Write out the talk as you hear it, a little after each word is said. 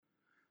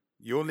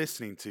You're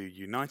listening to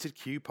United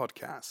Q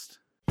Podcast.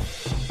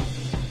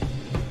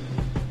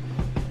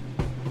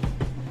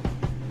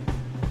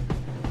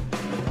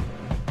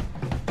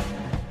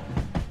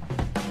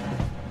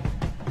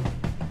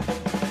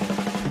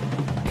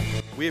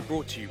 We're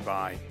brought to you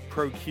by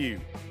ProQ,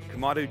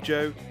 Kamado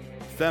Joe,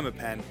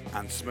 Thermapen,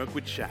 and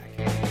Smokewood Shack.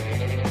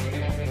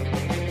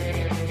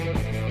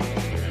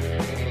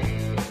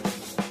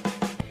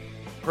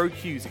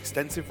 ProQ's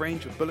extensive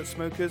range of bullet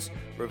smokers,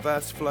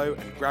 reverse flow,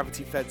 and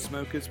gravity-fed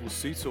smokers will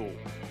suit all,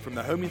 from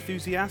the home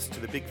enthusiast to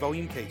the big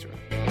volume caterer.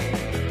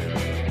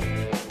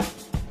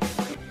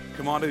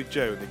 Kamado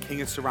Joe, the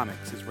king of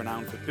ceramics, is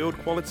renowned for build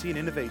quality and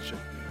innovation.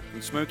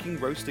 From smoking,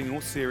 roasting,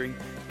 or searing,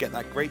 get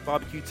that great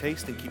barbecue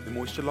taste and keep the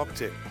moisture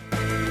locked in.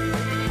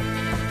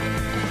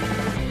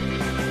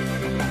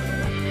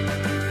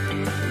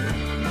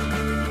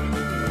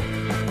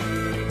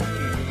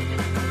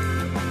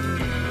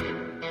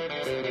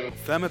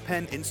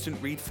 Thermapen Instant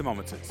Read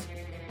Thermometers.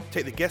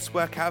 Take the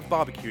guesswork out of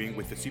barbecuing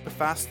with the super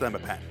fast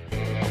Thermapen.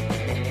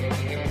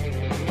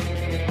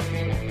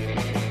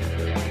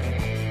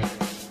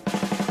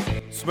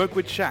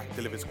 Smokewood Shack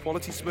delivers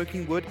quality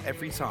smoking wood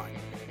every time.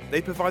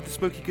 They provide the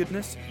smoky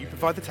goodness, you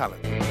provide the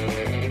talent.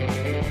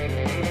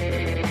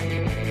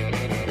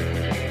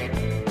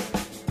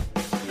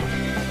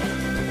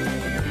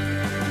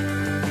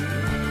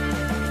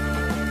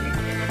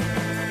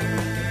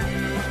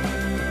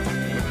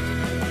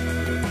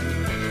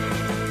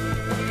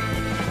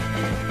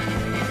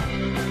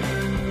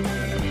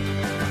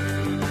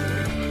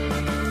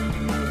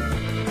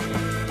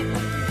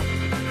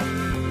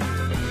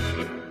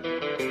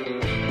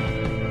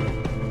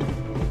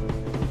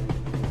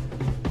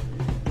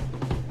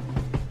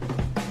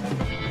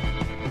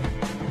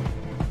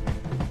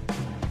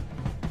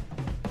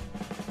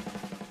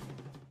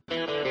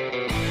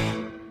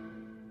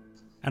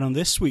 And on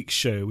this week's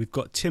show, we've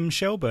got Tim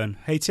Shelburne.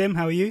 Hey, Tim,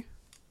 how are you?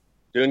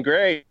 Doing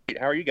great.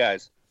 How are you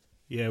guys?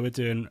 Yeah, we're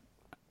doing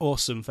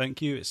awesome,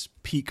 thank you. It's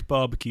peak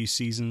barbecue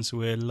season, so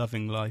we're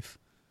loving life.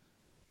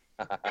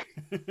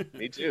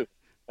 Me too.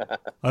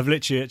 I've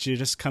literally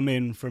just come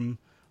in from,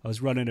 I was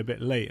running a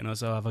bit late, and I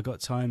was like, have I got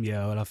time?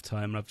 Yeah, I'll have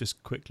time. And I've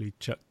just quickly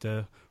chucked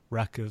a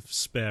rack of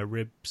spare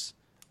ribs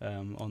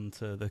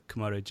onto the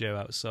Kamado Joe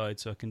outside,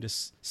 so I can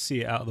just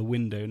see it out of the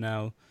window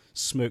now.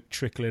 Smoke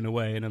trickling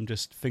away, and I'm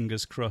just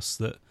fingers crossed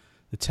that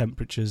the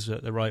temperature's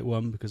at the right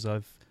one, because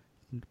I've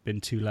been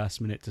too last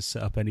minute to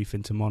set up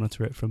anything to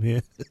monitor it from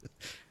here.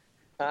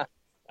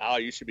 Oh,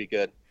 you should be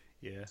good.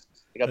 Yeah,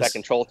 you got that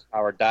control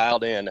tower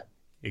dialed in.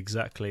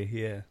 Exactly.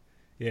 Yeah.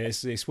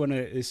 It's one of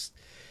it's.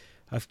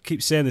 I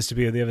keep saying this to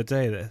people the other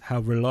day, that how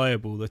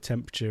reliable the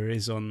temperature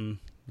is on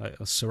like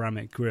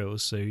ceramic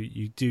grills. So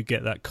you do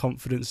get that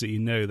confidence that you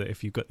know that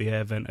if you've got the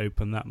air vent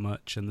open that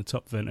much and the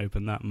top vent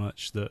open that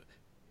much, that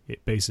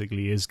it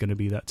basically is going to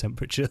be that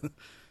temperature.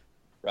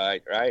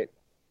 Right.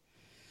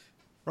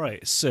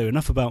 Right, so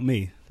enough about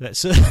me.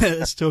 Let's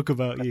talk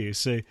about you.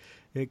 So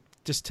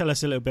just tell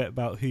us a little bit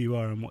about who you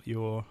are and what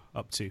you're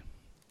up to.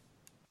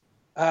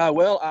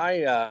 Well,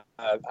 I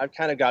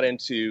kind of got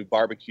into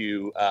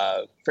barbecue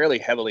fairly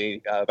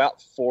heavily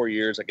about 4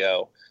 years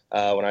ago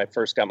when I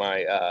first got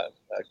my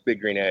Big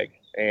Green Egg.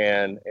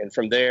 And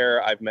from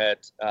there, I've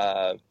met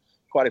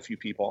quite a few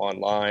people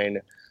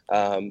online,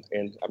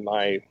 and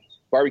my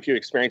barbecue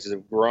experiences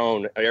have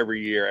grown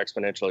every year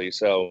exponentially.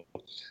 So,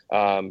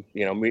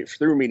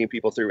 through meeting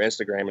people through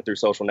Instagram and through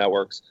social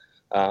networks,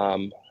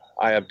 I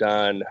have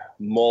done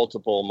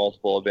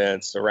multiple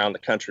events around the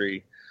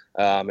country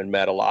and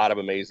met a lot of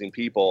amazing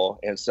people.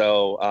 And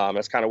so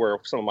that's kind of where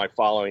some of my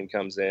following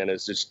comes in,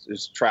 is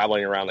just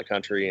traveling around the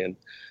country and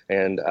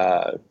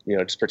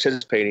just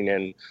participating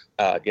in,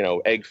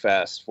 Egg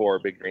Fest for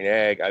Big Green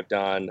Egg. I've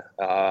done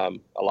a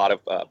lot of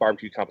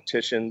barbecue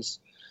competitions.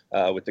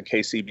 With the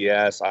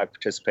KCBS, I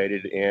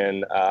participated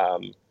in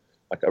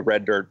like a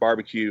Red Dirt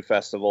Barbecue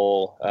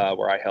Festival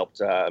where I helped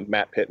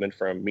Matt Pittman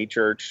from Meat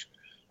Church,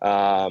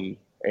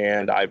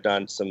 and I've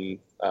done some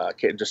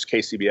just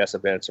KCBS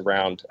events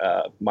around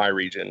my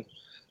region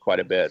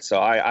quite a bit.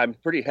 So I'm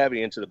pretty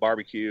heavy into the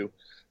barbecue.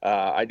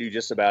 I do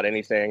just about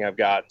anything. I've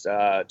got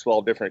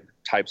 12 different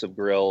types of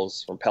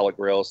grills, from pellet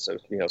grills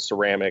to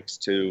ceramics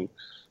to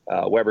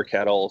Weber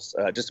kettles,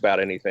 just about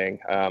anything.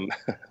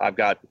 I've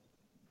got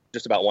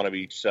just about one of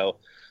each. So,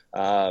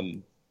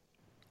 and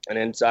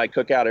then I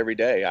cook out every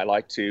day. I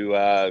like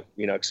to,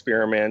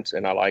 experiment,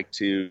 and I like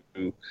to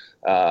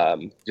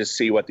just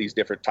see what these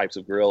different types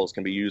of grills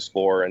can be used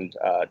for, and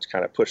to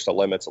kind of push the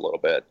limits a little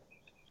bit.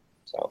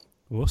 So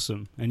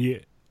awesome. And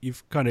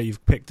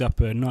you've picked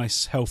up a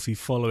nice, healthy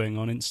following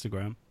on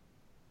Instagram.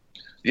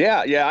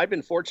 Yeah. I've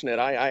been fortunate.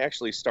 I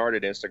actually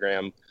started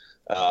Instagram,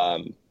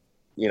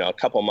 a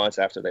couple months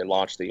after they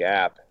launched the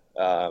app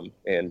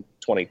in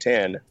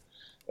 2010.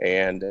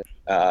 And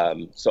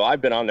so I've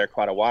been on there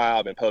quite a while.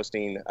 I've been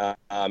posting,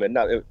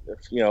 it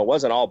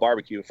wasn't all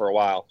barbecue for a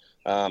while.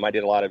 I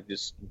did a lot of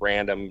just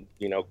random,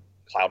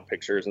 cloud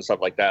pictures and stuff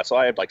like that. So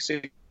I had like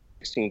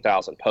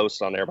 16,000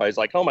 posts on there. Everybody's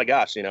like, oh my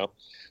gosh,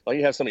 well,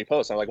 you have so many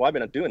posts. I'm like, well, I've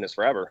been doing this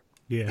forever.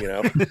 Yeah. You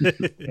know,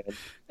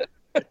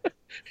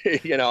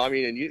 you know, I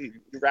mean, and you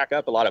rack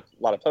up a lot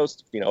of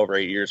posts, you know, over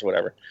 8 years or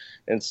whatever.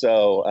 And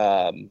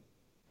so,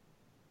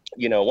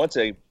 you know, once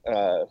I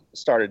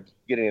started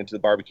getting into the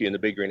barbecue and the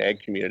Big Green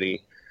Egg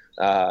community,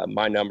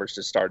 my numbers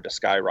just started to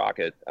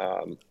skyrocket.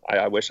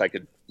 I wish I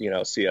could, you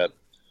know, see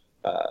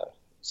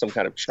some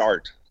kind of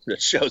chart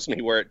that shows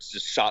me where it's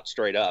just shot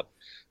straight up.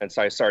 And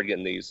so I started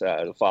getting these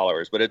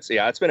followers. But it's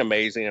been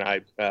amazing, and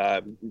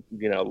I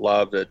you know,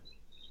 love that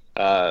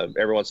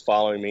everyone's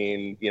following me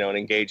and, you know, and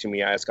engaging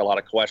me. I ask a lot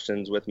of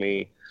questions with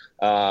me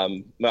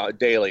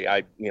daily.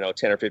 You know,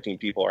 10 or 15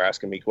 people are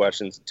asking me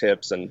questions and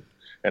tips, and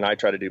I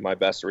try to do my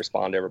best to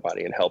respond to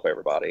everybody and help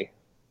everybody.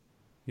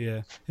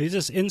 Yeah, it's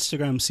just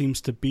Instagram seems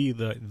to be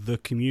the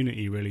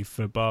community really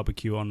for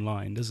barbecue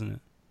online, doesn't it?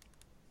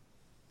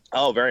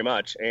 Oh, very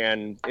much.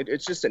 And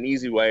it's just an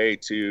easy way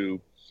to,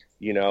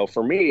 you know,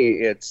 for me,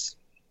 it's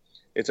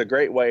a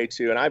great way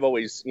to, and I've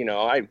always, you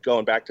know,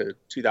 going back to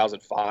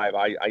 2005,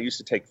 I used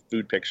to take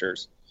food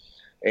pictures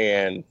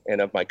and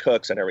of my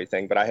cooks and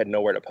everything, but I had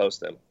nowhere to post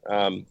them.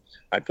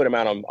 I'd put them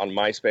out on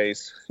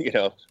MySpace, you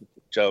know,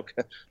 joke,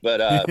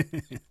 but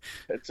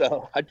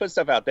so I'd put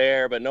stuff out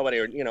there, but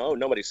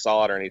nobody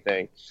saw it or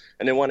anything.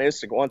 And then once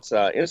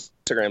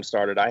Instagram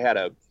started, I had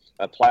a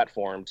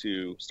platform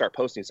to start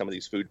posting some of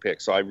these food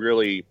pics. So I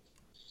really,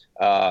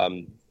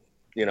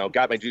 you know,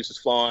 got my juices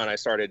flowing. I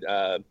started,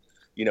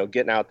 you know,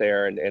 getting out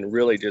there and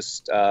really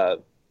just,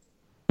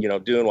 you know,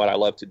 doing what I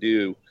love to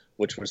do,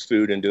 which was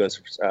food and doing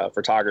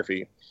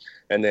photography.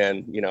 And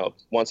then, you know,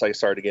 once I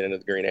started to get into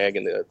the Green Egg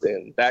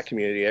and that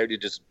community,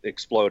 it just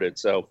exploded.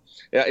 So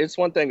yeah, it's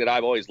one thing that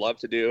I've always loved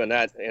to do. And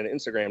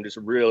Instagram just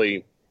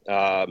really,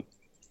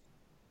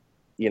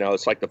 you know,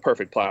 it's like the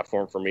perfect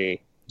platform for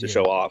me to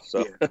show off.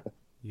 So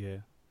yeah.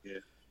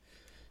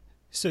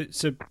 So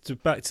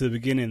back to the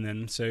beginning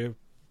then. So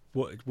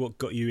what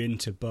got you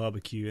into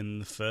barbecue in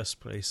the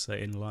first place, like,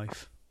 in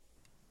life?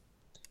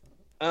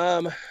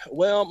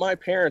 Well, my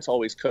parents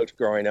always cooked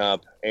growing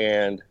up,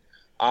 and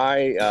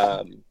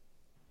I,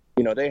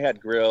 you know, they had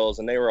grills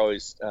and they were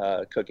always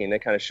cooking. They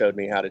kind of showed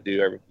me how to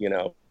do you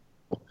know,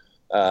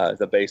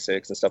 the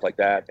basics and stuff like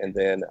that. And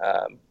then,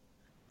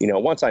 you know,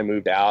 once I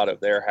moved out of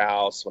their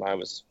house when I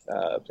was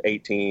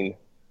 18,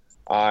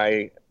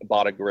 I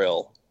bought a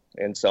grill.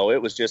 And so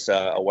it was just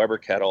a Weber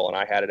kettle, and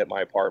I had it at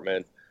my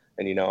apartment,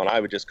 and, you know, and I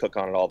would just cook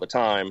on it all the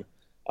time.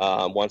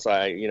 Once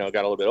I, you know,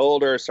 got a little bit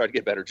older, started to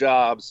get better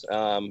jobs,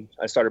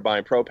 I started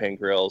buying propane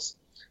grills.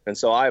 And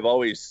so I've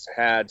always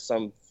had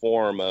some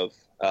form of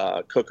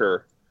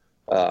cooker,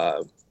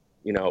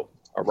 you know,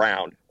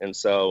 around. And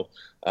so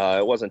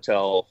it wasn't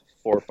until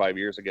 4 or 5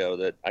 years ago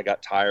that I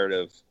got tired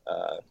of,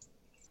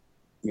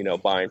 you know,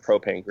 buying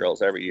propane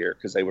grills every year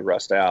because they would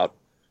rust out.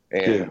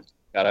 And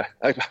I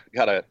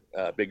got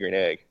a Big Green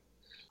Egg.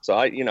 So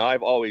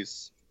I've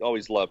always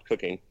loved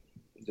cooking,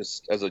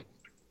 just as a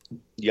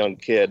young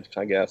kid,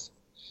 I guess.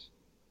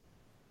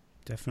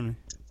 Definitely.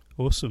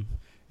 Awesome.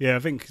 Yeah, I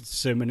think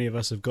so many of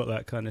us have got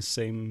that kind of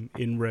same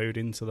inroad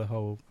into the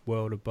whole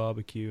world of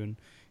barbecue, and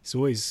it's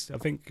always, I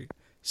think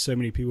so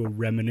many people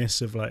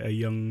reminisce of like a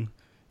young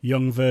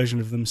version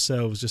of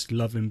themselves, just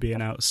loving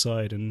being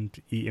outside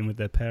and eating with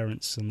their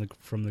parents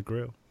from the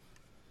grill.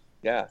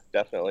 Yeah,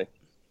 definitely.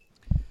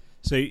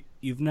 So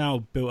you've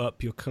now built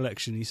up your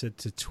collection, you said,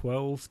 to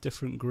 12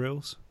 different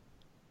grills?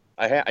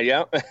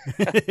 Yeah.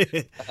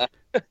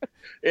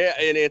 Yeah,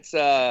 and it's,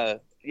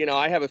 you know,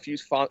 I have a few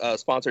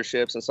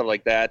sponsorships and stuff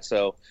like that.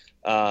 So,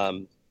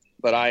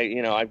 but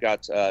I've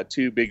got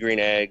 2 Big Green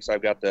Eggs.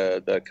 I've got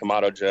the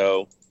Kamado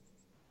Joe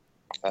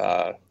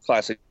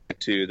Classic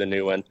 2, the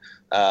new one.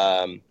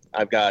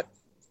 I've got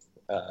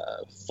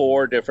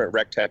 4 different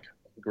RecTech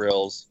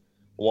grills,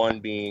 one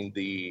being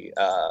the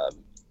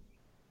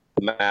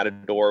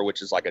Matador,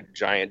 which is like a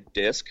giant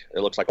disc. It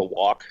looks like a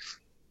wok.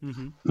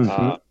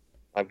 Mm-hmm.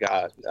 I've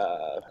got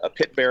a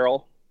pit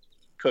barrel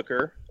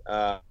cooker.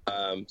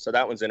 So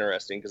that one's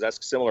interesting because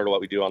that's similar to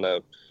what we do in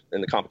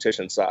the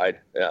competition side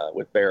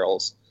with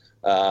barrels.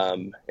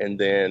 And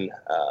then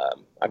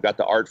I've got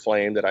the Art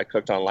Flame that I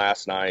cooked on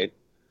last night,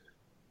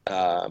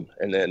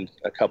 and then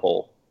a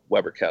couple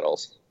Weber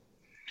kettles.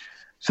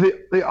 So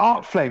the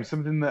Art Flame,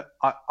 something that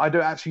I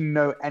don't actually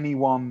know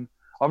anyone.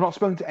 I've not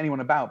spoken to anyone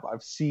about, but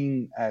I've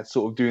seen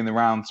sort of doing the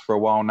rounds for a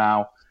while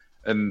now,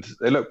 and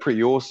they look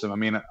pretty awesome. I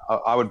mean,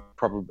 I would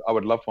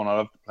love one. I'd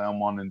love to play on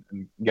one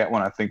and get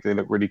one. I think they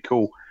look really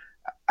cool.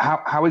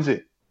 How is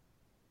it?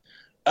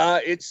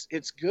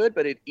 It's good,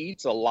 but it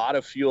eats a lot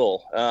of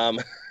fuel.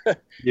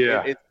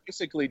 Yeah, it's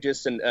basically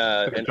just an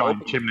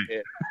open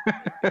chimney.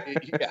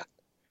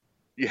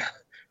 Yeah.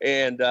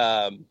 And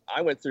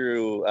I went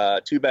through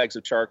 2 bags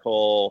of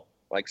charcoal,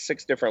 like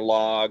 6 different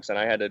logs, and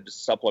I had to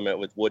just supplement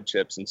with wood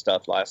chips and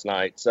stuff last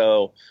night.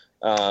 So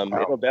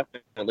it'll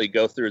definitely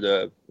go through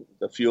the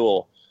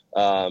fuel.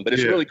 But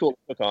it's really cool to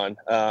cook on.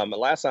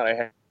 Last night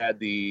I had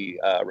the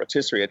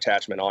rotisserie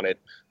attachment on it,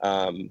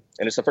 and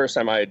it's the first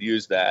time I had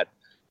used that.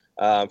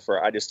 I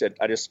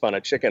just spun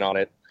a chicken on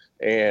it,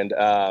 and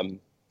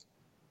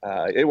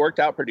it worked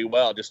out pretty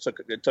well.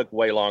 It took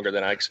way longer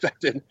than I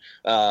expected.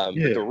 But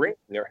the ring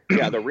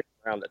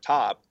around the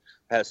top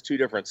has two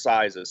different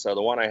sizes. So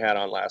the one I had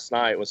on last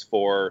night was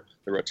for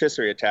the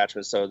rotisserie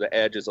attachment, so the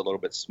edge is a little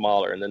bit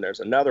smaller. And then there's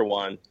another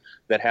one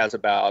that has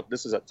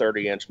this is a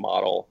 30-inch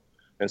model.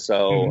 And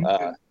so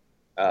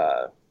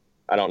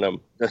I don't know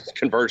the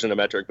conversion to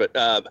metric, but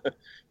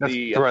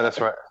that's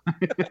right.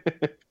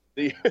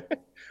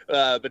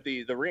 But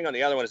the ring on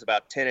the other one is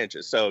about 10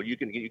 inches, so you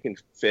can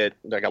fit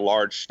like a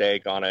large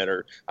steak on it,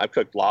 or I've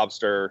cooked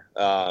lobster.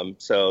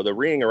 So the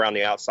ring around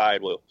the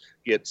outside will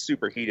get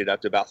super heated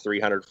up to about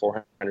 300,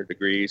 400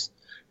 degrees,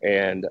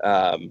 and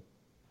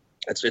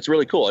it's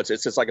really cool. It's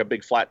just like a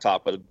big flat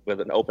top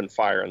with an open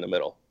fire in the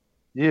middle.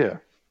 Yeah,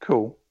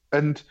 cool.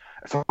 And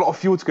it's a lot of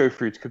fuel to go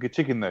through to cook a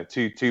chicken, though.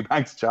 Two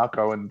bags of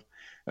charcoal and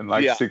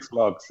 6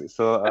 logs. It's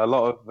a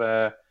lot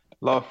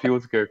of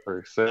fuel to go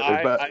through. So,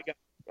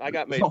 I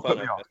got made fun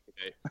of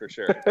yesterday for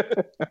sure.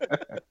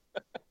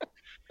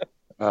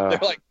 They're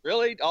like,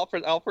 really? All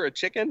for a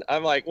chicken?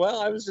 I'm like,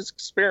 well, I was just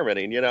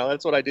experimenting.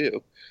 That's what I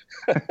do.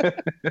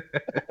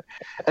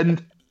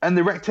 And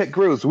the Rectech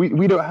grills,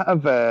 we don't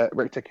have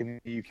Rectech in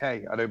the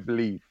UK, I don't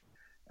believe.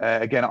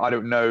 Again, I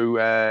don't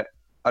know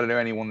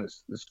anyone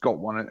that's got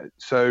one.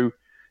 So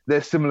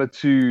they're similar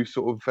to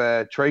sort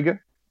of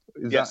Traeger.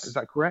 Is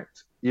that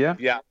correct? Yeah.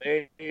 Yeah,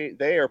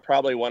 they are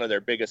probably one of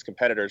their biggest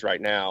competitors right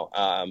now.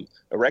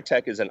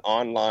 Rectech is an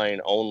online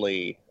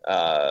only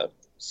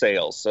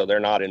sales, so they're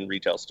not in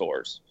retail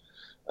stores.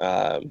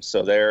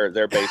 So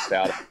they're based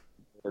out of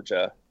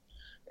Georgia,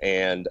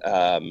 and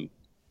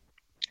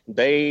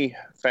they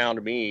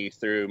found me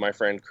through my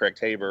friend Craig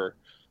Tabor,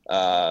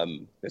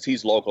 because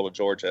he's local to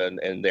Georgia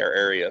and their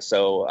area.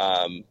 So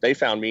they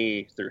found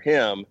me through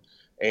him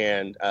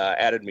and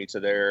added me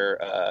to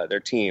their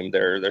team,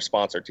 their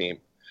sponsor team.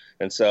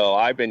 And so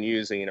I've been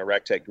using a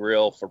Rectech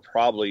grill for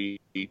probably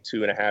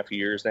 2.5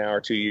 years now, or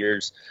 2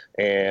 years.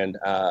 And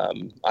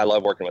I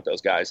love working with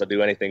those guys. They'll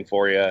do anything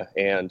for you.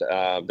 And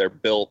they're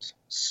built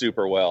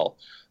super well.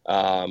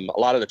 A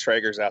lot of the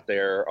Traegers out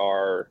there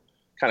are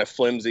kind of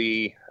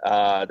flimsy.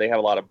 They have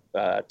a lot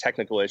of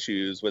technical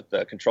issues with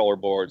the controller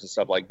boards and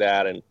stuff like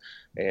that.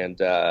 And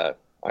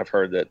I've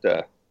heard that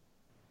the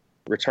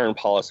return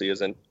policy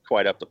isn't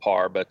quite up to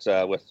par, but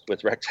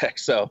with Rectech.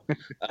 So,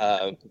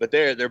 but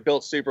they're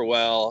built super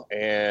well,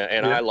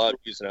 and I love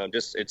using them.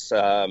 Just it's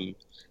a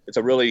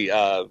really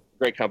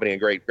great company and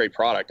great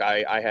product.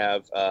 I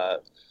have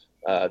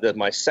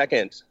my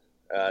second.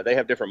 They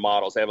have different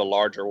models. They have a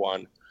larger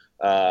one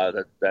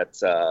that's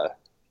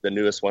the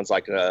newest one's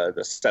like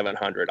the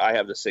 700. I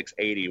have the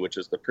 680, which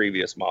is the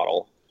previous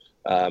model,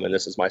 and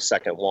this is my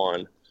second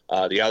one.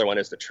 The other one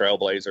is the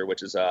Trailblazer,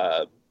 which is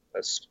a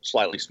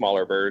slightly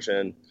smaller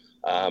version.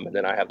 And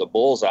then I have the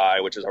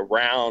Bullseye, which is a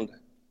round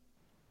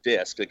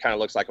disc. It kind of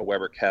looks like a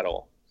Weber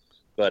kettle,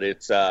 but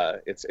it's a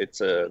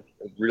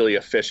really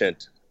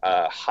efficient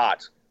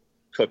hot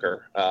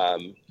cooker.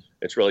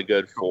 It's really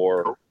good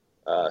for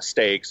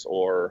steaks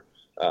or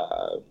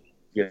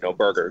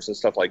burgers and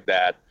stuff like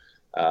that.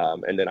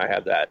 And then I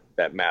have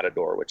that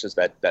Matador, which is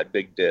that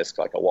big disc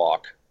like a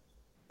wok,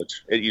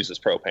 which it uses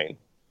propane.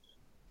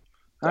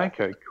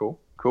 Okay, cool.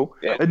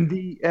 Yeah. And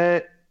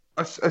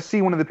I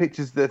see one of the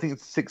pictures that I think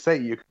it's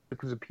 680 you're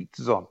cooking some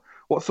pizzas on.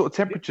 What sort of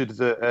temperature does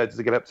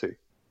it get up to?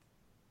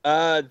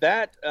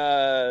 That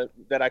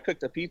I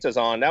cooked the pizzas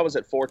on, that was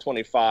at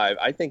 425.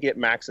 I think it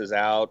maxes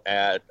out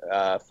at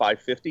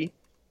 550.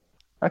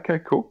 Okay,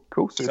 cool.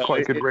 So it's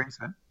quite a good range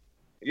then.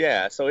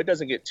 Yeah, so it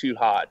doesn't get too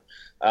hot.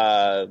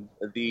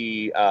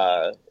 The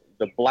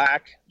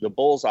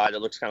Bullseye that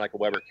looks kind of like a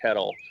Weber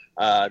kettle,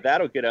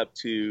 that'll get up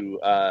to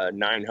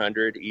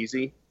 900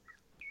 easy.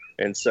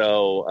 And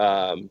so,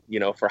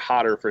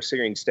 for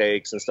searing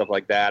steaks and stuff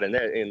like that, and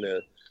in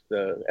the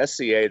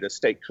SCA, the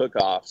steak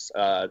cook-offs,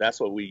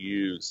 that's what we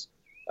use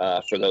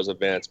for those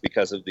events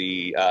because of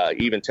the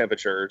even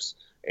temperatures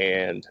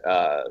and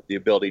the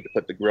ability to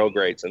put the grill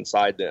grates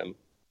inside them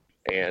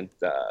and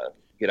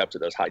get up to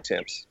those high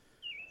temps.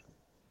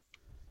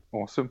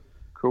 Awesome,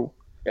 cool.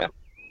 Yeah.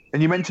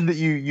 And you mentioned that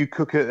you've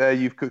cooked at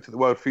the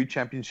World Food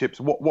Championships.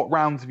 What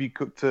rounds have you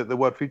cooked at the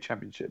World Food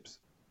Championships?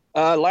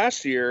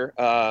 Last year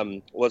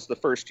was the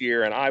first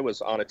year, and I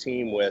was on a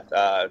team with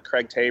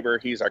Craig Tabor.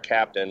 He's our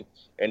captain,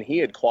 and he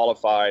had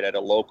qualified at a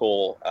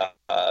local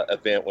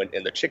event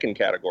in the chicken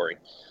category.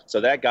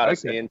 So that got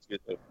us into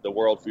the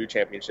World Food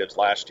Championships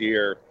last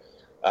year.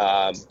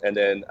 And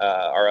then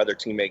our other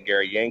teammate,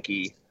 Gary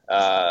Yankee,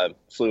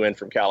 flew in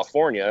from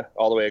California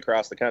all the way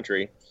across the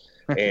country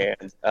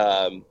and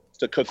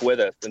to cook with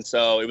us. And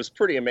so it was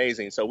pretty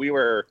amazing. So we'd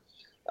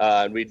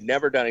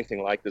never done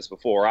anything like this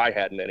before. I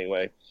hadn't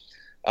anyway.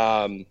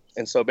 And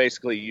so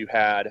basically you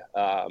had,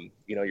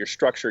 your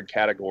structured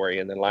category.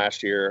 And then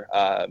last year,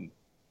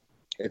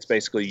 it's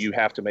basically you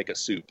have to make a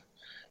soup.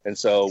 And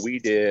so we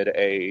did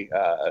a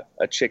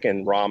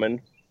chicken ramen,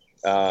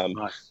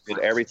 did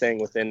everything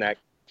within that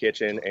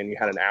kitchen, and you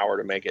had an hour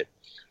to make it.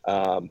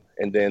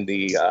 And then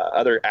the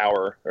other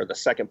hour, or the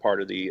second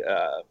part of the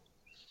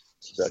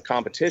the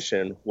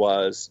competition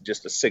was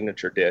just a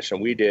signature dish,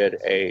 and we did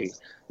a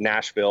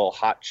Nashville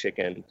hot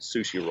chicken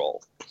sushi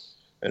roll.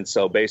 And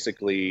so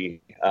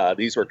basically,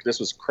 this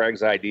was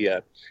Craig's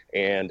idea,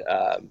 and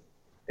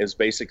it was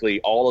basically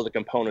all of the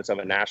components of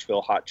a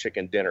Nashville hot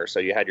chicken dinner. So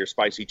you had your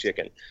spicy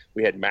chicken,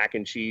 we had mac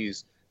and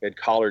cheese, we had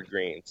collard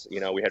greens,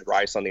 we had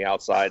rice on the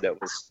outside that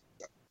was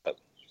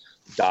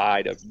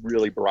dyed a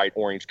really bright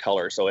orange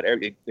color. So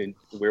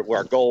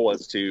our goal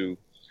was to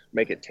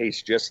make it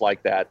taste just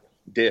like that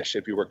dish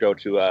if you were to go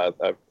to a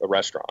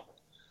restaurant.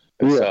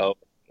 And so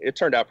it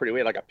turned out pretty. We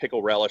had like a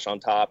pickle relish on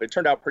top. It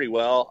turned out pretty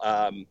well.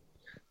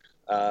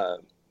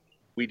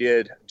 We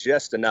did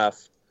just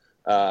enough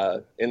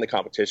in the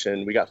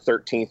competition. We got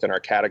 13th in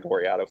our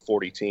category out of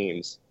 40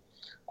 teams,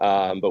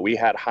 but we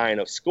had high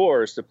enough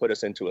scores to put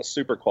us into a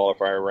super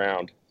qualifier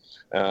round.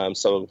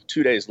 So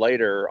 2 days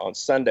later on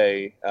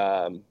Sunday,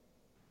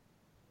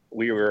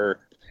 we were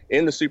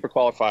in the super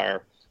qualifier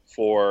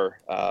for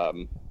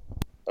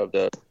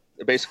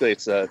basically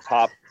it's the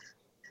top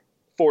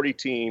 40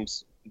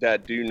 teams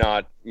that do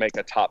not make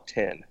a top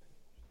 10.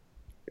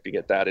 If you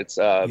get that, it's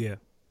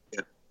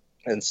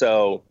and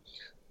so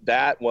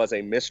that was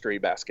a mystery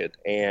basket,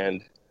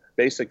 and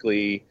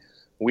basically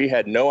we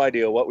had no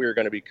idea what we were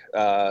going to be,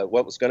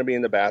 what was going to be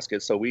in the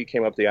basket. So we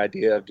came up with the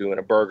idea of doing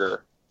a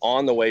burger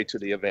on the way to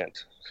the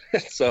event.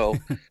 So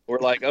we're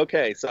like,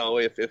 okay, so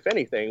if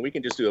anything, we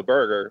can just do a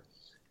burger,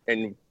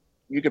 and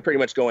you can pretty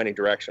much go any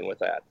direction with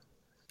that.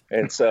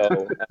 And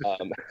so,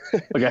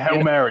 like a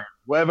Hail Mary,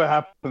 whatever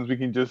happens, we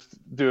can just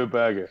do a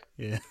burger.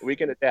 Yeah, we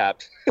can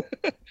adapt.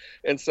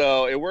 And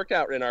so it worked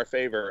out in our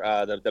favor.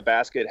 The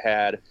basket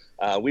had,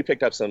 we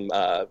picked up some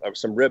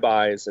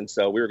ribeyes, and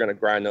so we were going to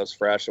grind those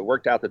fresh. It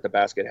worked out that the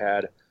basket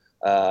had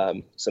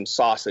some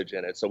sausage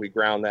in it, so we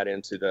ground that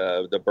into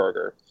the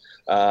burger.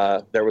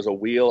 There was a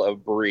wheel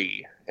of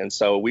brie, and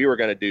so we were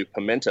going to do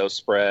pimento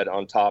spread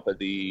on top of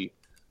the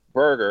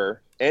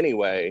burger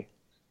anyway.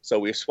 So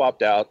we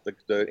swapped out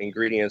the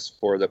ingredients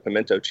for the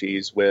pimento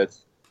cheese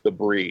with the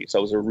brie. So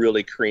it was a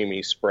really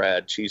creamy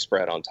cheese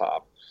spread on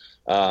top.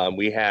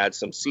 We had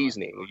some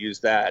seasoning. We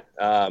used that.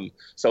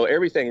 So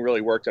everything really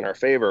worked in our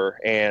favor,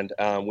 and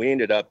we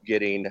ended up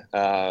getting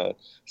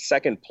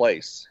second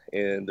place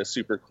in the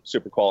super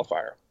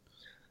qualifier.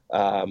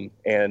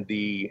 And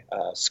the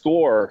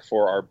score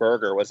for our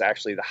burger was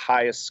actually the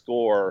highest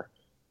score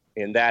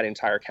in that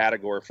entire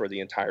category for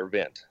the entire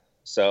event.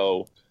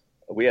 So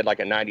we had like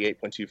a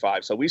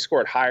 98.25. So we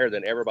scored higher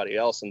than everybody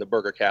else in the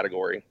burger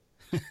category.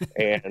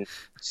 And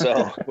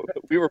so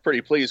we were pretty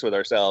pleased with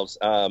ourselves.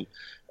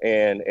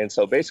 And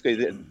so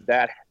basically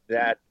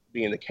that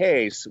being the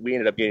case, we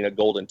ended up getting a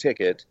golden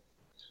ticket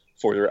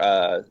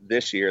for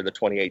this year, the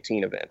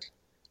 2018 event.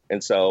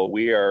 And so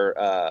we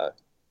are,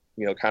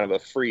 kind of a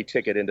free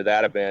ticket into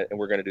that event, and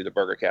we're going to do the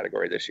burger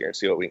category this year and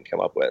see what we can come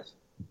up with.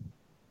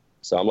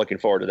 So I'm looking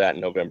forward to that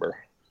in November.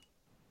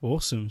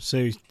 Awesome.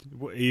 So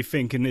what are you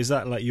thinking? Is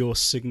that like your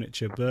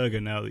signature burger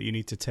now that you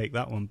need to take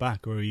that one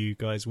back, or are you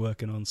guys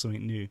working on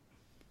something new?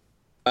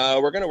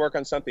 We're going to work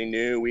on something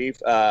new. We've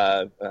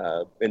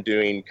been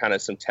doing kind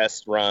of some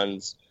test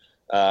runs.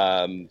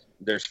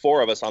 There's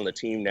 4 of us on the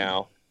team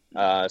now.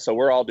 So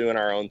we're all doing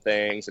our own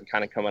things and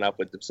kind of coming up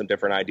with some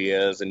different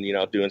ideas and,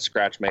 doing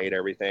scratch made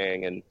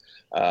everything.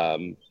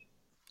 And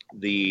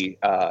the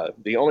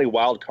only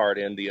wild card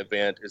in the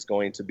event is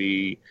going to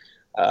be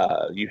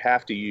you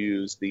have to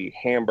use the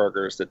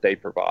hamburgers that they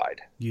provide.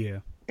 Yeah.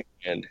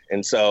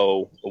 And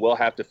so we'll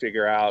have to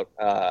figure out,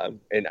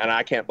 and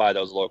I can't buy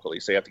those locally,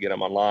 so you have to get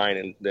them online,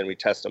 and then we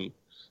test them.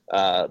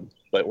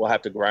 But we'll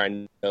have to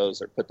grind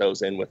those or put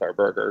those in with our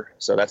burger.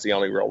 So that's the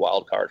only real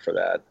wild card for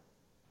that.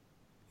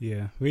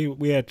 Yeah, we've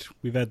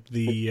had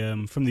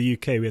the from the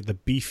UK, we had the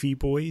Beefy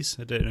Boys.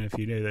 I don't know if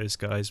you know those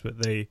guys, but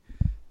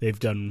they've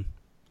done.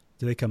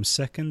 Did they come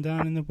second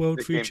down in the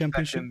World Food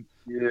Championship?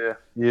 Second.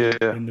 Yeah.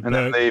 And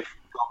then they've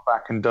gone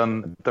back and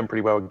done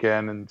pretty well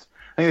again. And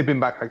I think they've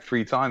been back like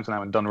 3 times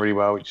now and done really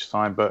well each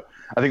time. But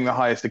I think the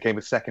highest they came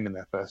was second in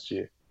their first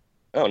year.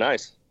 Oh,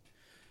 nice.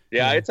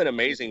 Yeah, it's an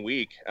amazing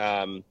week.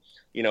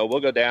 We'll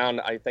go down.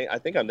 I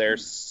think I'm there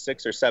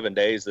 6 or 7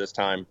 days this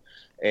time,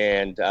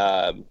 and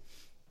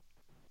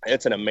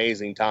it's an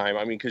amazing time.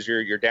 I mean, because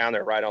you're down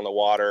there right on the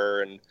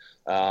water, and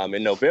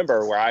in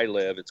November where I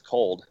live, it's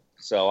cold.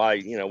 So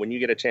when you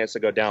get a chance to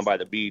go down by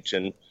the beach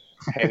and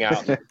hang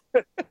out,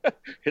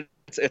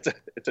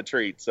 it's a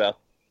treat. So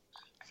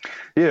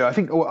yeah, I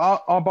think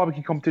our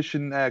barbecue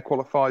competition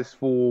qualifies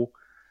for.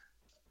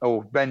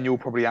 Oh, Ben, you'll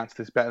probably answer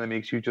this better than me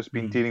because you've just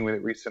been dealing with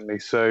it recently.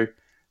 So,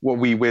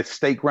 with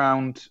Steak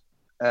Round,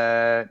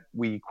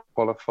 we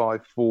qualify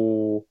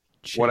for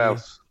chili, what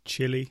else?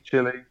 Chili.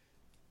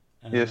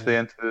 Yes, they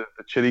enter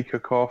the chili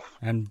cook-off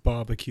and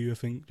barbecue. I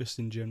think just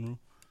in general.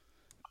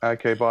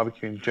 Okay,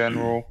 barbecue in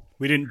general.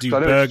 We didn't do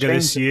burger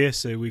this year,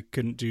 so we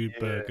couldn't do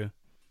burger.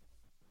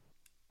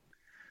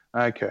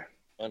 Okay.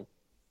 Fun.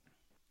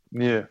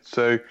 Yeah,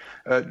 so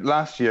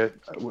last year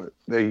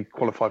they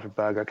qualified for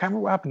burger. I can't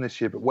remember what happened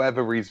this year, but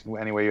whatever reason,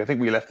 anyway, I think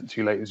we left it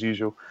too late as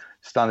usual.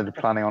 Standard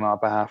planning on our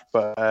behalf,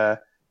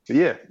 but But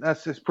yeah,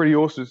 it's pretty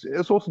awesome.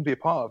 It's awesome to be a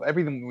part of.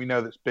 Everything we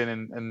know that's been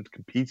in and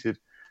competed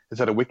has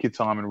had a wicked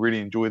time and really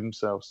enjoyed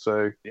themselves.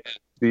 So Yeah,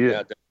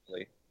 yeah,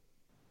 definitely.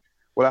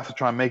 we'll have to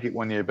try and make it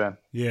one year, Ben.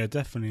 Yeah,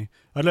 definitely.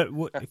 I'd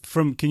like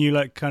from. Can you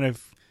like kind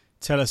of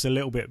tell us a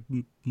little bit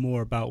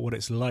more about what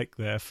it's like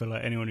there for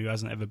like anyone who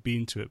hasn't ever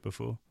been to it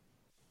before?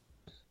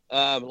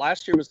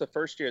 Last year was the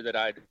first year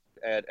that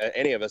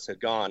any of us had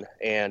gone,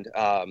 and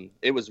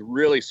it was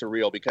really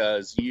surreal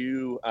because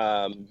you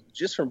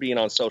just from being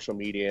on social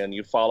media and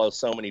you follow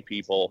so many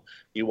people,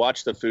 you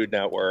watch the Food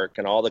Network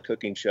and all the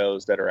cooking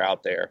shows that are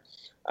out there.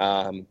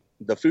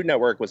 The Food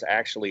Network was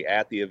actually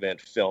at the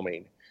event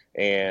filming,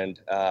 and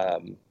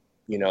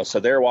so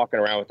they're walking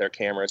around with their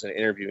cameras and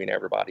interviewing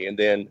everybody, and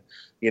then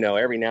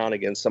every now and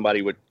again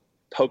somebody would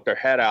poke their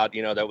head out,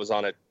 that was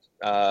on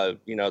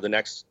the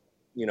next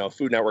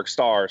Food Network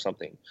star or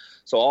something.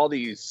 So all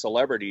these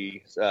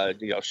celebrity,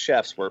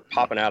 chefs were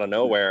popping out of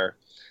nowhere,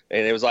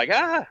 and it was like,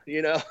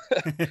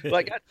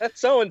 like that's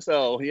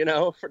so-and-so,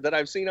 that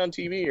I've seen on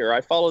TV, or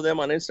I follow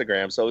them on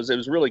Instagram. So it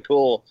was really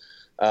cool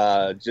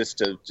just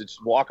to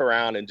walk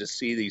around and just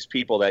see these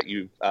people that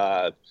you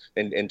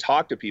and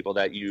talk to people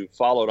that you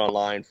followed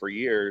online for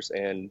years,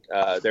 and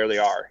there they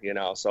are,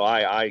 So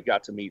I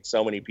got to meet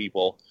so many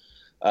people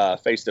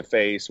face to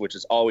face, which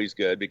is always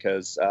good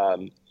because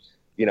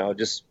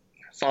just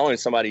following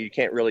somebody, you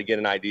can't really get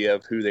an idea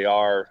of who they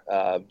are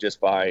just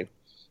by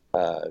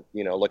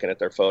looking at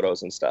their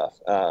photos and stuff.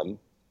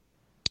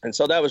 And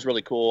so that was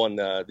really cool, and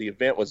the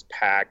event was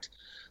packed.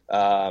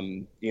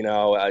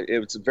 It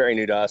was very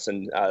new to us,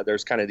 and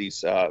there's kind of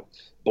these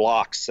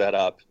blocks set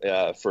up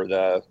for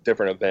the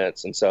different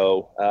events, and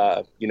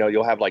so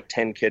you'll have like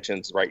 10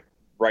 kitchens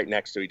right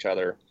next to each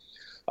other.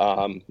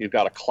 You've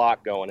got a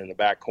clock going in the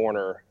back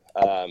corner.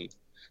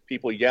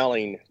 People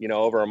yelling,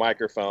 over a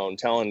microphone,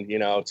 telling,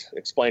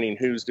 explaining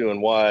who's doing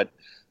what.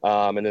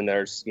 And then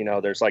there's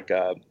like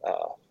a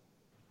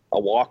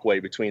walkway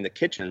between the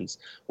kitchens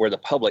where the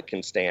public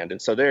can stand.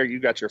 And so there you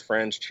got your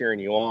friends cheering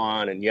you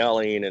on and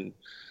yelling,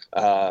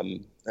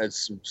 and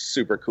it's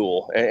super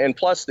cool. And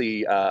plus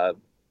the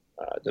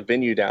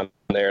venue down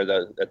there,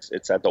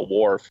 it's at the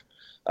Wharf,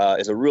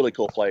 is a really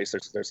cool place.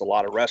 There's a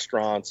lot of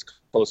restaurants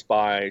close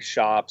by,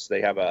 shops.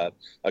 They have a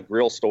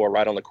grill store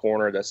right on the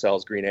corner that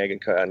sells green egg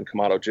and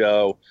Kamado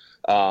Joe.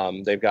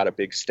 They've got a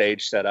big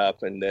stage set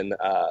up, and then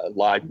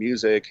live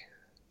music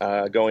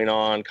going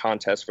on,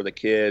 contests for the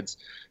kids.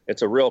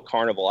 It's a real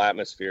carnival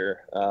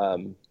atmosphere.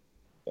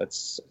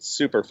 It's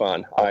super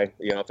fun.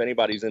 If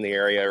anybody's in the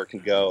area or can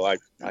go,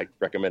 I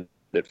recommend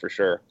it for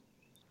sure.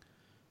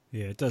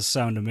 Yeah, it does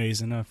sound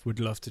amazing. I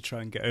would love to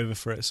try and get over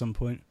for it at some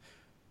point.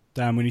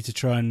 Dan, we need to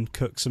try and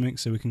cook something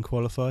so we can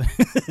qualify.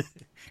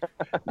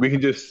 We can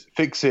just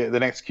fix it at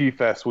the next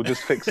Q-Fest. We'll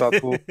just fix our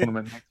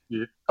tournament next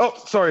year. Oh,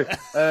 sorry.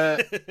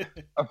 I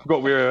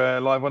forgot we were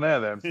live on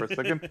air then for a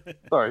second.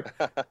 Sorry.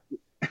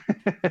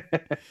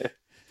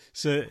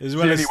 So as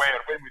well it's the only way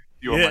I'd win with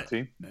you on my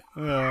team.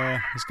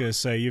 I was going to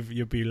say,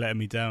 you'll be letting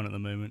me down at the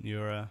moment.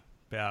 You're a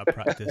bit out of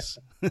practice.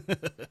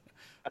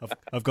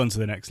 I've gone to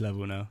the next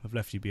level now. I've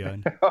left you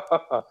behind.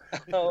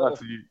 Oh.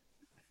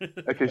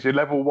 Okay, so you're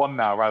level 1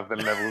 now rather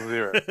than level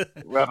 0.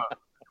 Well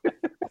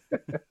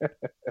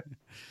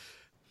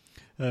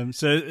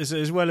so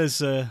as well as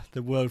the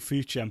World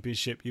Food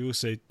Championship, you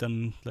also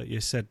done, like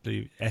you said,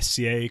 the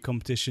SCA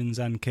competitions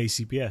and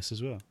KCBS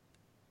as well.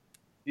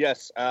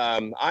 Yes,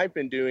 I've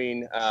been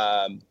doing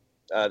the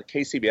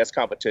KCBS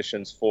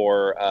competitions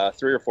for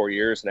 3 or 4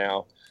 years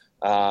now.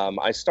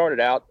 I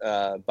started out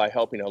by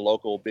helping a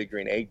local Big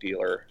Green Egg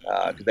dealer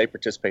because they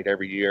participate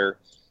every year.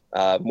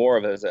 More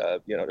of as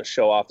a, to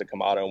show off the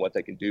Kamado and what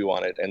they can do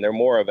on it. And they're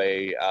more of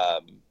a,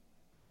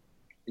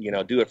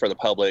 do it for the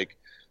public,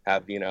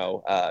 have,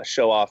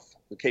 show off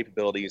the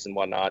capabilities and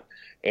whatnot.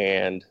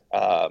 And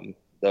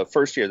the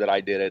first year that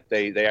I did it,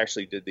 they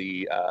actually did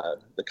the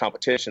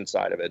competition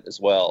side of it as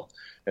well.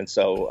 And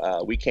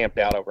so we camped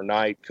out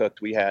overnight,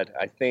 cooked. We had,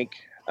 I think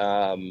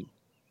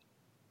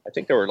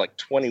there were like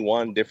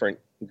 21 different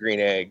green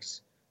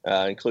eggs,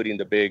 including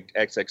the big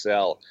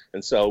XXL.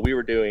 And so we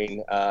were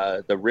doing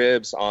the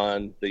ribs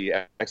on the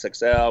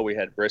XXL. We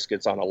had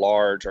briskets on a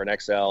large or an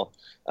XL.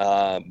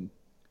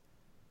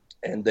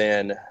 And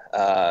then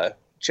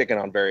chicken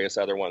on various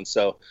other ones.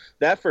 So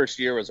that first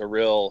year was a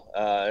real,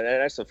 and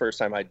that's the first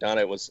time I'd done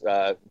it, was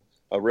a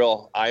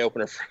real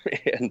eye-opener for me,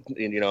 and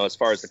as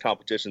far as the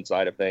competition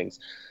side of things.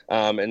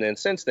 And then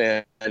since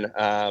then,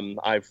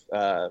 I've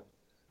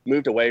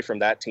moved away from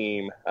that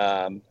team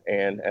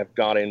and have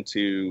gone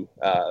into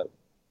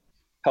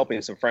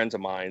helping some friends of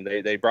mine.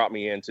 They brought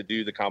me in to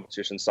do the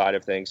competition side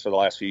of things for the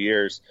last few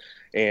years.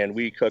 And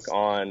we cook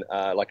on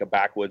like a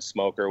backwoods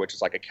smoker, which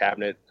is like a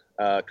cabinet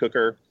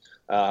cooker.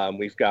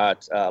 We've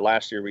got,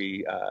 last year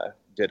we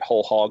did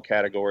whole hog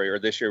category, or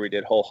this year we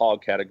did whole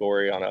hog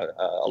category on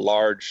a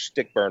large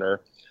stick burner.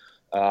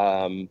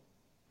 And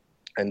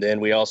then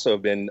we also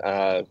have been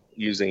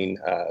using,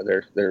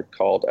 they're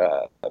called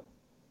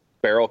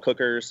barrel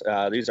cookers.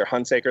 These are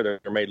Hunsaker.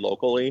 They're made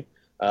locally.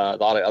 A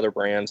lot of other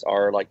brands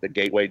are like the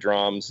Gateway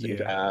drums.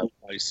 Yeah.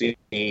 I've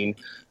seen,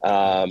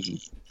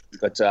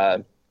 but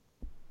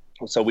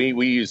so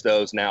we use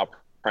those now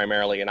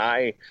primarily. And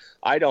I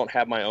don't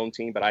have my own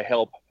team, but I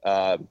help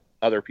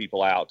other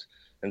people out.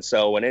 And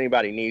so when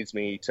anybody needs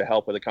me to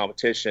help with a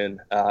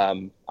competition,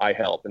 I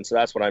help. And so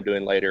that's what I'm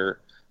doing later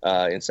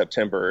in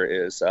September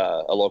is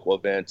a local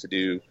event to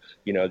do,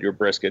 your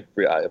brisket,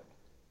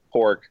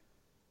 pork,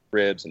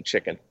 ribs, and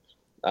chicken.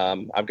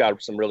 I've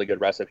got some really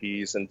good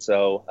recipes. And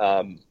so,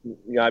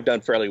 I've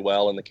done fairly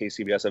well in the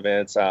KCBS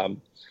events.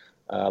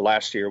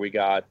 Last year we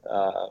got,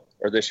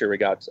 or this year we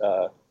got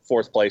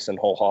 4th place in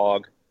whole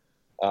hog.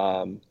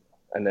 And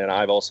then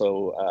I've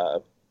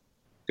also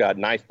got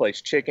 9th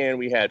place chicken.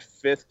 We had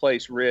 5th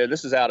place rib.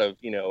 This is out of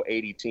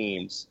 80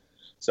 teams,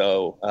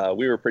 so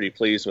we were pretty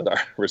pleased with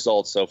our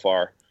results so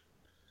far.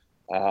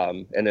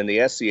 And then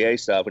the SCA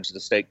stuff, which is the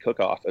State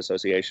Cook-Off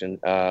Association,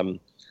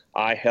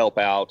 I help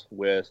out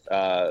with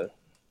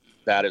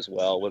that as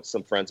well with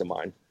some friends of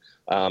mine.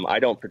 I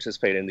don't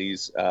participate in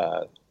these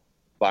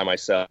by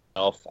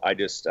myself. I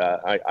just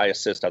I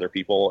assist other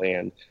people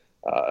and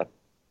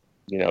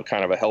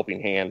kind of a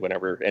helping hand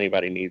whenever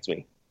anybody needs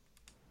me.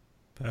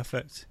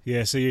 Perfect.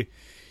 Yeah, so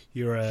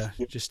you're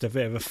just a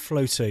bit of a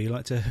floater. You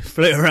like to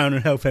float around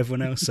and help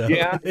everyone else out.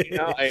 Yeah,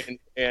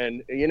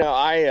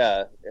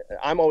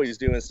 I'm always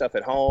doing stuff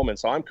at home, and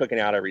so I'm cooking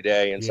out every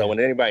day. And so when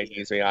anybody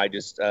needs me, I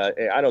just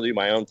I don't do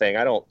my own thing.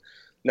 I don't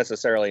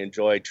necessarily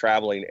enjoy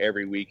traveling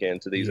every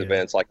weekend to these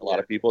events like a lot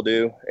of people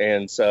do,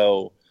 and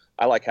so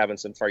I like having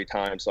some free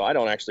time. So I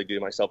don't actually do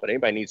it myself, but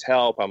anybody needs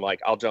help, I'm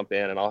like, I'll jump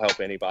in and I'll help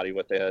anybody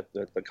with the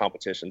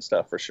competition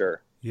stuff for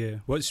sure. Yeah.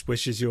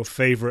 Which is your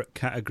favorite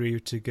category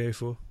to go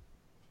for?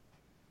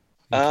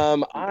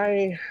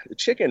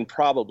 Chicken,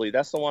 probably.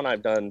 That's the one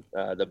I've done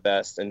the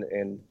best.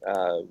 And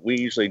we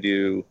usually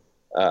do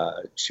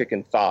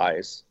chicken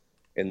thighs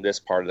in this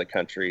part of the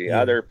country.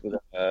 Yeah.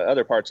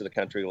 Other parts of the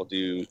country will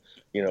do,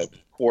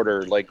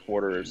 leg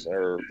quarters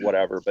or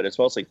whatever, but it's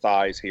mostly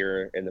thighs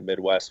here in the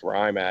Midwest where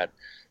I'm at.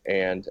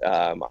 And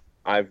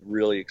I've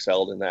really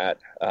excelled in that.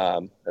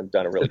 I've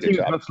done a really good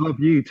job. I must love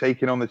you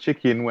taking on the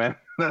chicken when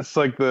that's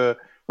like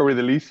probably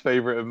the least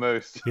favorite of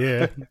most.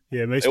 Yeah,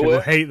 most people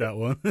hate that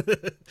one.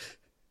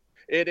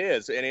 It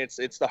is, and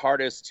it's the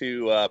hardest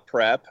to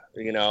prep,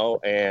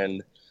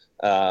 and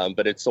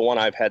but it's the one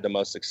I've had the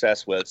most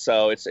success with.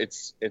 So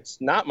it's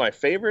not my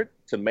favorite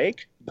to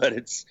make, but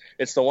it's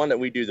the one that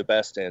we do the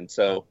best in.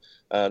 So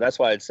that's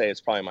why I'd say it's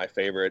probably my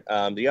favorite.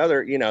 The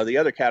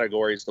other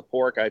categories, the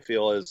pork, I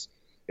feel is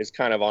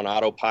kind of on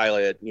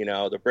autopilot.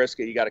 The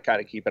brisket you got to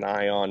kind of keep an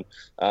eye on,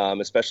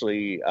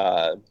 especially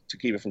to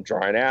keep it from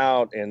drying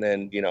out, and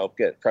then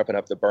prepping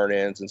up the burn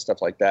ends and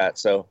stuff like that.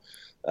 So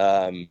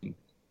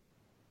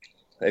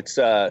it's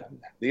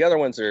the other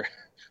ones are,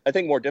 I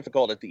think, more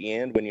difficult at the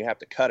end when you have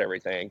to cut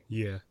everything.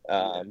 Yeah.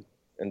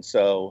 And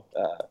so,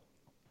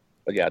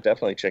 but yeah,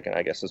 definitely chicken,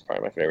 I guess, is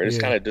probably my favorite. It's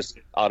kind of just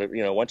out of,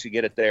 once you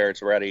get it there,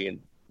 it's ready,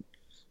 and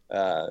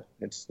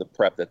it's the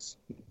prep that's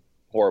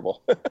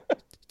horrible.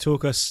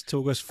 Talk us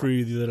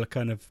through the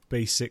kind of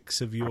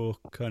basics of your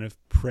kind of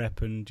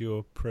prep and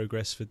your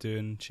progress for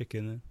doing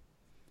chicken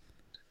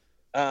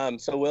then.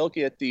 So we'll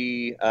get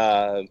the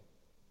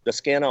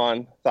skin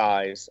on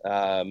thighs.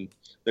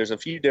 There's a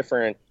few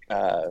different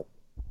brands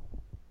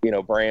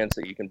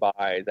that you can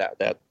buy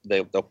that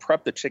they'll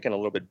prep the chicken a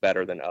little bit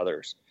better than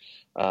others.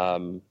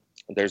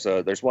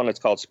 There's one that's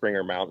called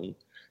Springer Mountain,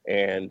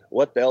 and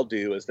what they'll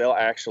do is they'll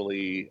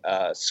actually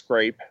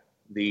scrape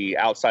the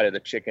outside of the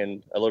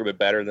chicken a little bit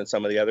better than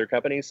some of the other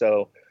companies.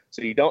 So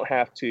you don't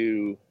have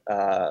to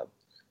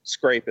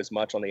scrape as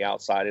much on the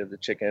outside of the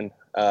chicken,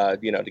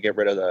 to get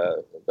rid of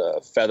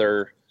the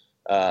feather,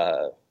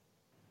 the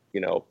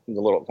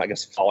little, I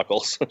guess,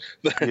 follicles.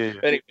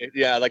 Anyway,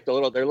 like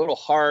they're little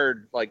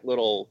hard, like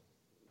little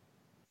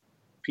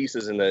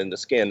pieces in the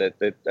skin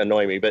that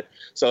annoy me. But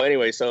so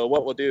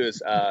what we'll do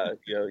is,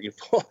 you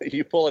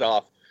pull it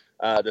off,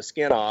 the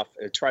skin off,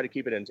 and try to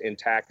keep it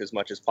intact as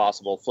much as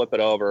possible, flip it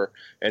over,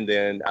 and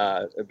then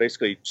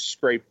basically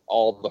scrape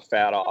all the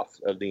fat off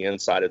of the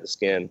inside of the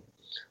skin.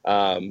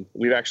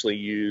 We've actually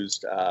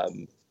used, I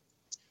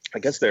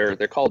guess they're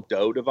called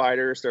dough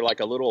dividers. They're like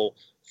a little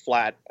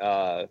flat,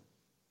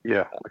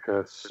 like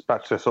a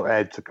spatula sort of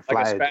edge, like a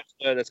flat edge.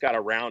 Spatula that's got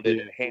a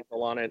rounded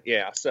handle on it.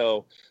 Yeah,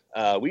 so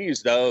we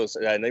use those,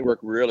 and they work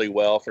really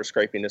well for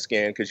scraping the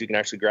skin because you can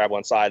actually grab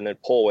one side and then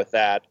pull with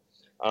that.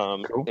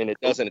 Cool. And it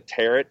doesn't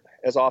tear it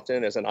as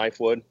often as a knife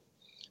would.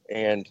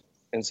 And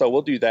so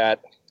we'll do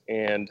that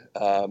and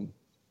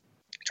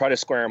try to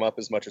square them up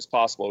as much as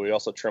possible. We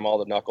also trim all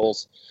the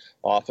knuckles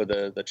off of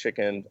the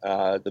chicken,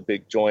 the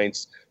big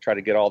joints, try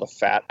to get all the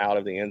fat out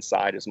of the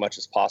inside as much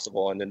as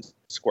possible, and then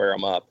square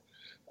them up.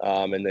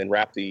 And then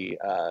wrap the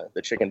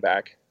chicken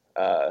back,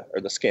 or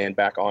the skin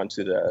back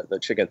onto the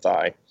chicken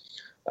thigh.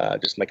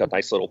 Just make a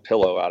nice little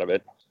pillow out of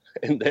it.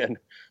 And then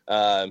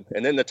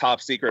the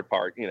top secret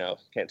part,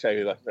 can't tell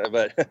you,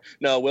 but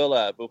no,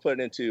 we'll put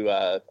it into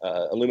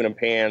aluminum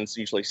pans,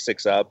 usually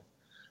 6 up,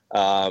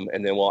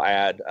 And then we'll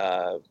add,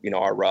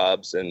 our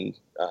rubs and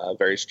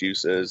various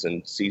juices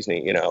and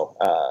seasoning,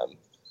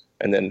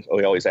 and then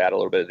we always add a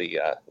little bit of the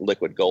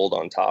liquid gold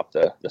on top,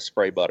 the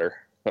spray butter.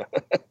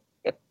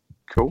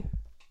 Cool.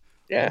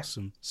 Yeah.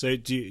 Awesome. So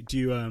do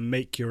you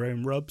make your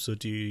own rubs, or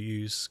do you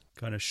use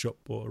kind of shop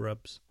bought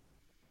rubs?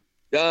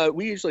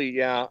 We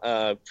usually,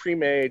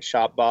 pre-made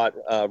shop bought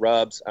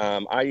rubs.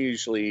 I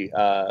usually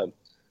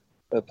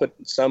put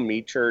some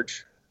Meat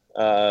Church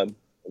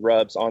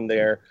rubs on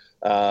there,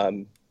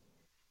 and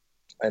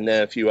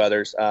then a few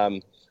others.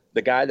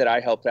 The guy that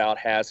I helped out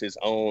has his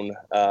own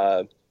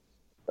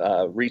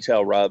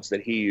retail rubs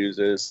that he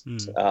uses.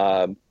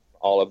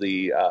 All of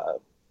the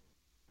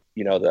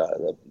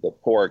the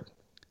pork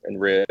and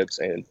ribs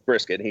and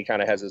brisket. He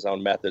kind of has his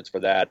own methods for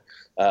that,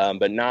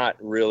 but not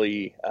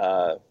really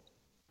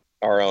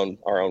our own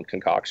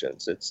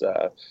concoctions. It's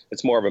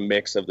more of a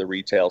mix of the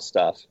retail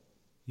stuff.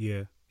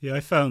 Yeah. I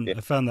found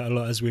that a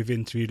lot as we've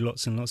interviewed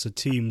lots and lots of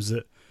teams,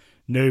 that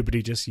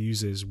nobody just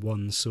uses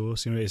one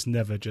sauce. It's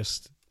never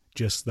just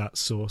that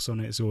sauce on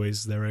it. It's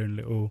always their own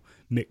little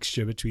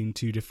mixture between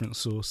 2 different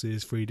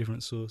sauces, 3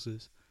 different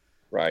sauces.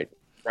 Right,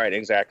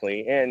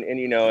 exactly. And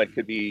it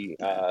could be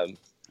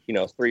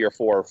 3 or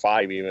 4 or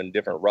 5 even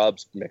different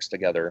rubs mixed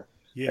together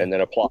and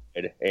then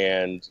applied,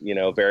 and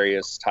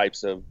various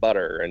types of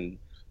butter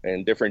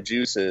and different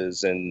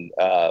juices and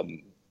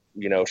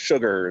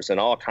sugars and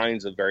all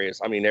kinds of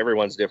various. I mean,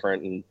 everyone's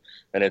different,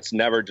 and it's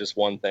never just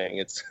one thing.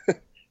 It's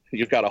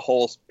you've got a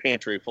whole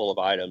pantry full of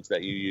items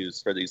that you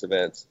use for these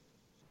events.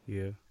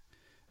 Yeah,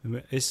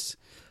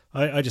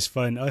 I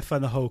find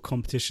the whole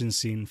competition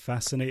scene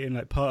fascinating.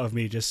 Like, part of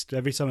me, just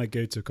every time I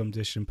go to a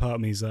competition, part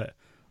of me is like,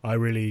 I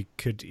really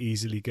could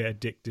easily get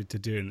addicted to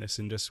doing this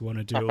and just want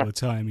to do it all the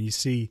time. And you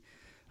see,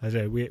 I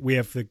don't know, we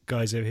have the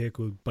guys over here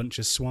called Bunch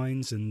of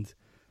Swines, and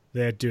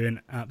they're doing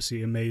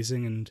absolutely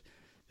amazing, and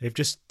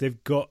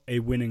they've got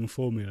a winning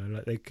formula.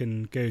 Like, they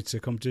can go to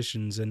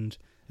competitions and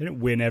they don't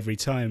win every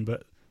time,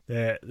 but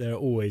they're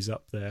always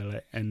up there.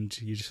 Like, and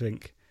you just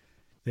think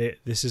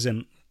this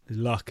isn't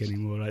luck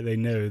anymore. Like, they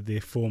know the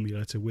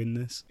formula to win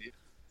this.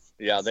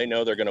 Yeah, they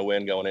know they're going to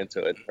win going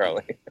into it,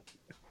 probably.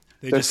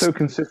 They're so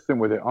consistent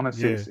with it.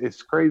 Honestly,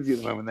 it's crazy at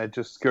the moment. They're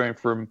just going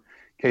from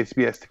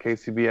KCBS to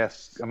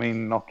KCBS. I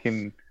mean,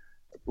 knocking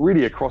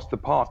really across the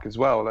park as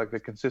well. Like, they're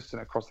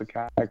consistent across the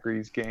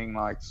categories, getting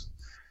a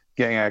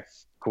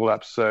call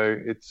up. So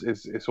it's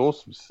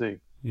awesome to see.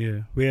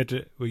 Yeah,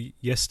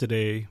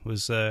 yesterday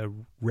was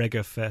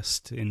Rega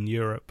Fest in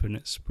Europe, and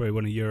it's probably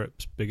one of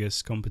Europe's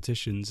biggest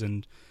competitions,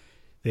 and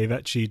they've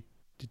actually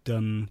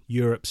done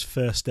Europe's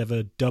first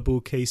ever double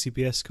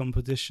KCBS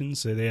competition.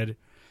 So they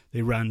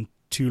ran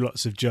 2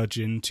 lots of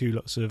judging, 2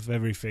 lots of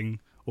everything,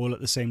 all at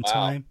the same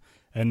time,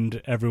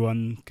 and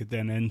everyone could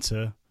then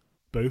enter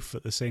both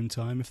at the same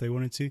time if they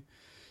wanted to.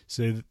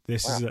 So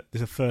this is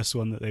the first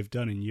one that they've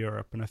done in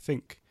Europe, and I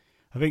think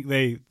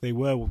they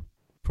were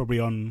probably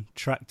on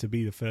track to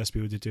be the first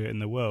people to do it in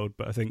the world,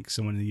 but I think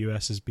someone in the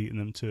US has beaten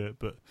them to it.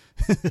 But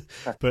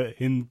but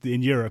in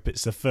Europe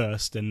it's the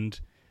first, and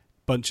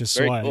Bunch of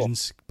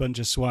Swines,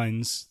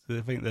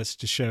 I think that's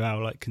to show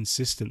how like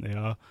consistent they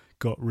are,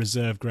 got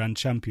reserve grand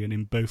champion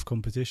in both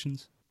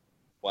competitions.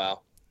 Wow.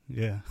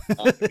 Yeah.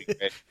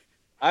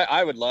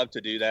 I would love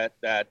to do that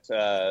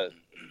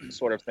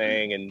sort of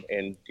thing,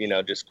 and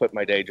just quit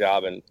my day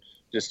job and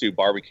just do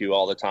barbecue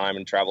all the time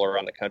and travel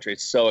around the country.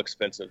 It's so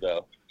expensive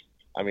though.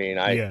 I mean,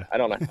 I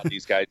don't know how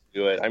these guys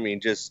do it. I mean,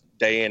 just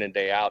day in and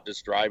day out,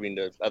 just driving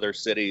to other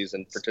cities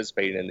and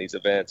participating in these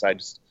events. I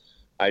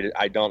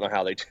don't know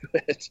how they do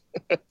it.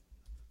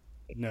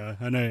 No,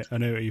 I know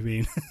what you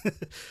mean.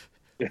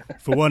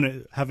 For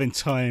one, having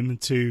time, and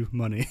 2,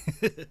 money.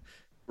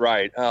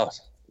 Right. Oh,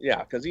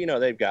 yeah. Because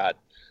they've got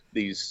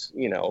these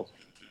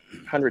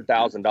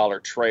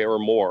 $100,000 tray or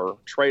more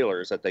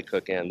trailers that they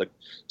cook in, the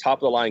top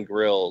of the line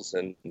grills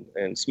and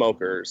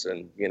smokers,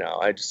 and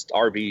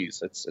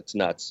RVs. It's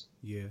nuts.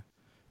 Yeah,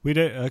 we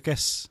don't. I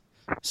guess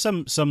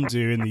some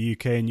do in the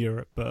UK and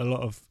Europe, but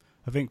I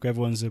think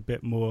everyone's a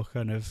bit more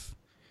kind of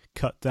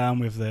cut down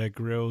with their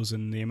grills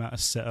and the amount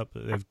of setup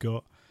that they've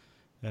got.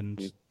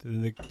 And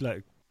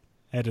like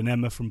Ed and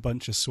Emma from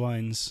Bunch of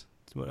Swines,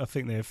 I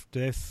think they have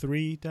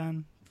 3,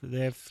 Dan.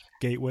 They have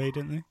Gateway,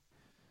 don't they?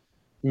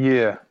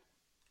 Yeah.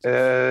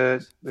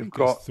 They've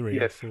got 3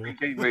 or 4. 3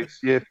 gateways.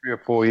 Yeah, 3 or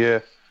 4. Yeah.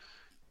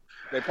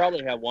 They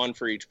probably have 1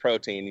 for each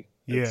protein.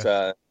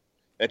 Yeah.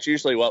 That's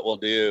usually what we'll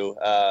do.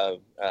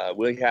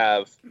 We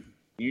have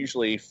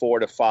usually 4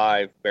 to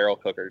 5 barrel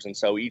cookers, and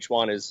so each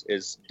one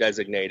is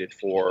designated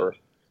for.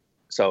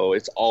 So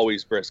it's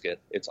always brisket,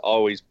 it's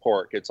always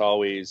pork, it's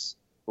always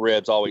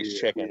ribs, always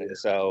chicken, and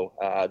so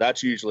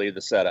that's usually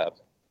the setup.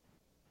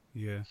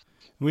 Yeah,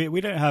 we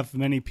don't have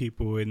many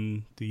people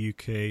in the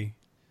UK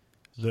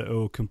that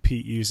will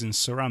compete using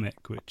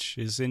ceramic, which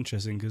is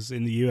interesting because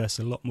in the US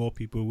a lot more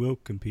people will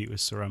compete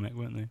with ceramic,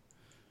 won't they?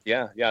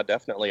 Yeah,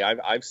 definitely.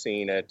 I've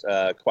seen at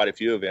quite a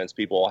few events.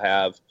 People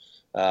have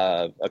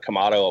a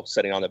Kamado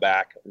sitting on the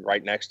back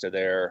right next to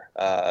their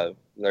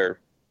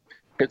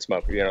pit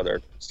smoker,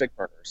 their stick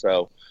burner.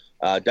 So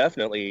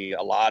definitely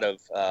a lot of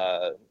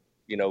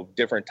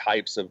different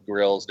types of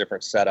grills,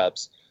 different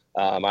setups.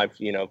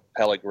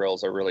 Pellet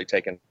grills are really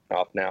taking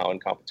off now in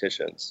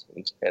competitions,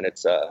 and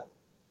it's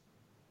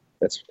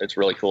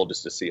really cool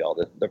just to see all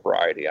the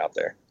variety out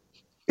there.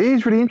 It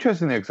is really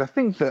interesting though, because I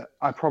think that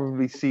I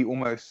probably see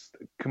almost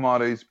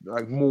Kamados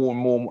like more and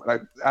more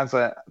like as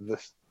I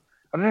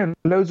don't know,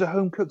 loads of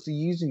home cooks are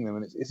using them,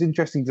 and it's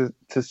interesting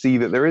to see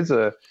that there is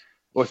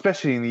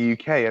especially in the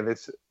UK, I would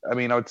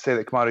say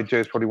that Kamado Joe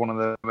is probably one of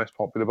the most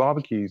popular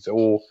barbecues,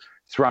 or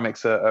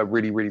ceramics are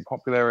really, really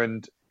popular,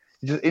 and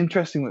it's just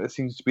interesting that there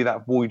seems to be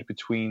that void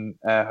between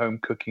home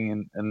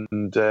cooking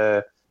and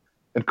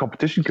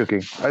competition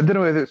cooking. I don't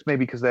know whether it's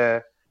maybe because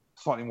they're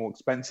slightly more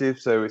expensive,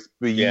 so it's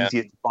really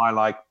easier to buy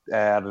like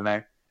I don't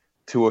know,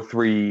 2 or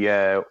 3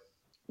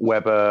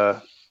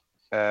 Weber,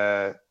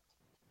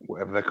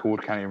 whatever they're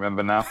called, can't even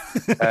remember now.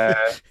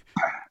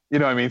 You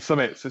know what I mean?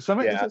 Summit. So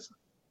Summit is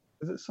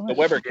it Summit? The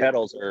Weber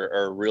kettles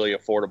are really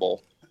affordable.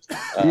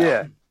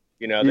 They're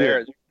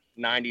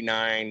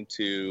 $99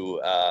 to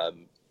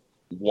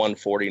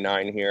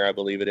 $149 here, I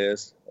believe it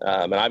is.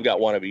 And I've got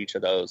one of each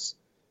of those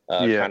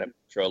kind of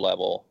intro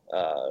level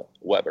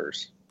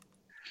Webers.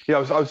 Yeah, I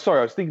was sorry.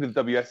 I was thinking of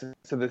WS,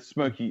 so the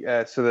smoky,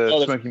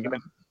 smoking.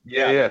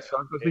 Yeah. So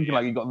I was thinking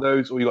like you got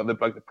those, or you got the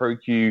Pro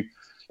Q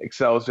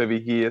Excels over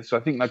here. So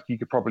I think like you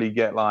could probably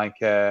get like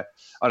I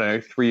don't know,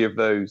 3 of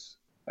those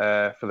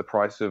for the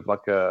price of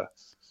like a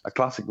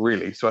classic,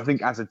 really. So I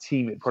think as a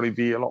team, it'd probably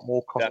be a lot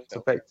more cost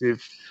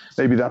effective.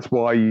 Maybe that's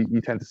why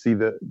you tend to see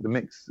the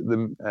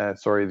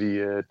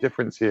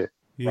difference here.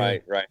 Yeah.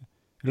 Right.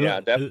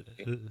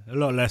 Definitely. A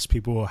lot less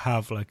people will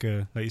have like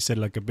you said,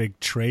 like a big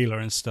trailer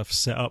and stuff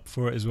set up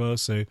for it as well.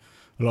 So a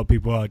lot of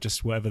people are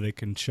just whatever they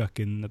can chuck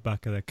in the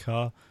back of their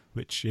car,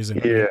 which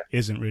isn't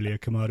really a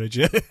Kamado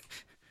Joe.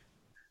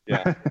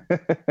 Yeah.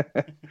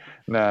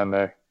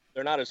 No.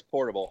 They're not as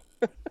portable.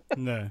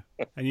 No,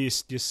 and you're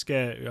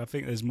scared. I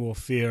think there's more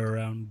fear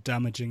around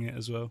damaging it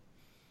as well.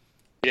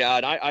 Yeah,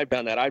 and I've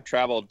done that. I've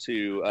traveled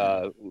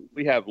to.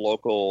 We have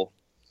local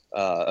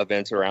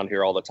events around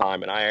here all the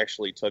time, and I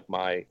actually took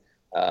my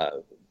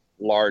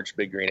large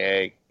Big Green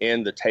Egg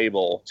in the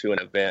table to an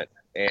event,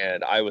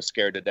 and I was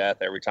scared to death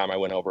every time I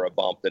went over a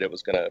bump that it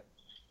was going to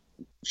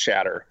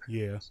shatter.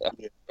 Yeah.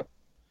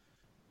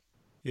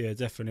 Yeah,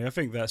 definitely. I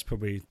think that's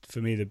probably, for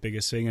me, the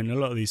biggest thing. And a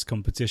lot of these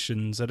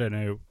competitions, I don't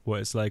know what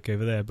it's like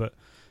over there, but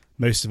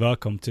most of our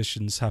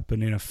competitions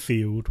happen in a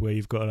field where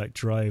you've got to like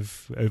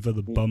drive over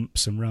the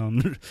bumps and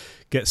round,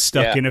 get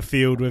stuck in a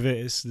field with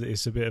it.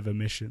 It's a bit of a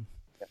mission.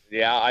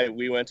 Yeah,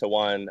 we went to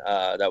one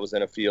that was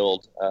in a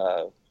field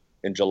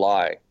in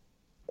July,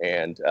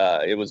 and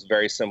it was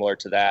very similar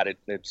to that.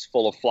 It's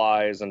full of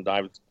flies, and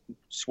I would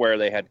swear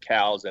they had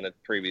cows in it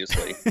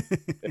previously.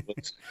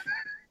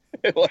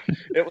 It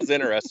was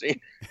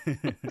interesting.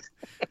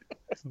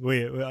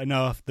 I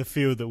know the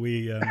field that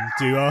we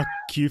do our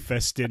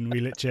Q-Fest in,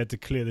 we literally had to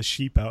clear the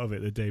sheep out of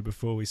it the day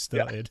before we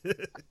started.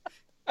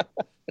 Yeah.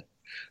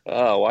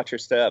 Oh, watch your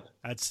step.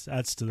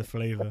 Adds to the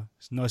flavour.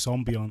 It's a nice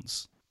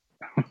ambiance.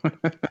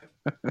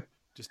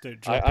 Just don't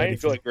drop I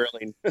enjoy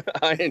grilling.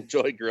 I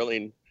enjoy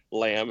grilling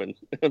lamb and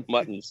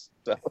muttons.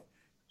 So.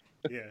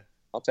 Yeah,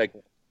 I'll take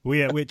it.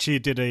 We actually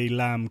did a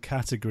lamb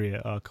category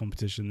at our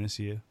competition this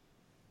year.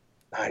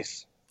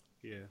 Nice.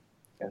 Yeah.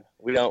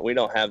 We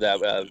don't have that.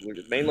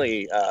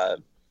 Mainly,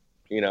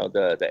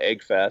 the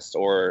Egg Fest,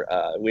 or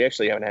we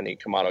actually haven't had any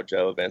Kamado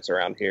Joe events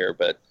around here.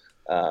 But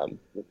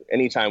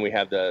anytime we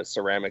have the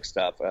ceramic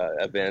stuff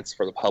events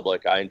for the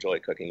public, I enjoy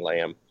cooking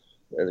lamb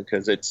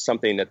because it's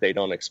something that they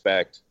don't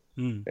expect,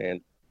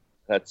 and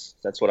that's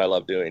what I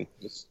love doing.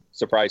 Just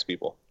surprise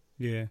people.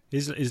 Yeah.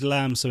 Is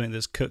lamb something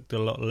that's cooked a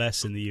lot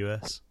less in the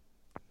US?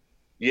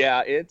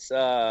 Yeah, it's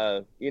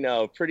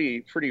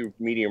pretty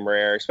medium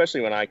rare,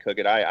 especially when I cook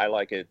it. I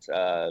like it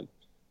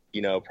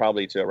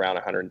probably to around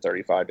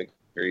 135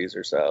 degrees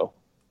or so.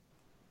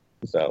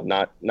 So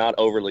not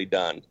overly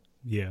done.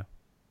 Yeah.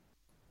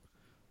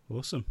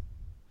 Awesome.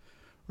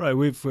 Right,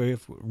 we've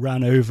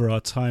ran over our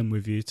time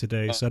with you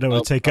today, so I don't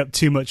want to take up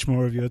too much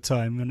more of your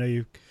time. I know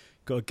you've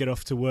got to get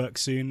off to work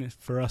soon.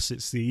 For us,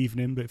 it's the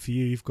evening, but for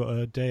you, you've got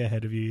a day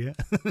ahead of you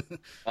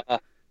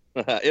yet.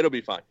 It'll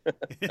be fine.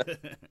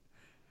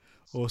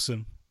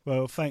 Awesome.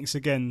 Well, thanks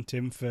again,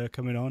 Tim, for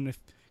coming on.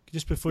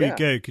 Just before you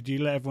go, could you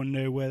let everyone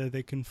know where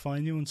they can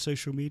find you on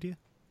social media?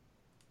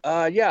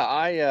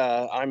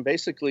 I'm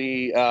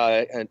basically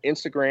on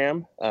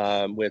Instagram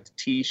with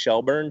T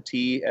Shelburn,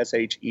 TSHELBURN.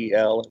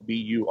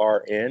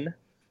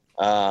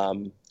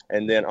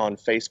 And then on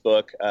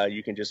Facebook,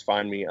 you can just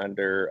find me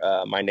under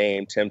my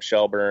name, Tim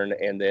Shelburn,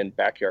 and then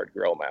Backyard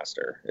Grill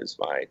Master is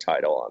my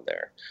title on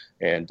there.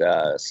 And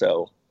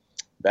so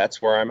that's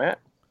where I'm at.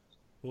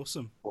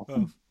 Awesome.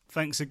 Well,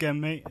 thanks again,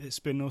 mate. It's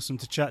been awesome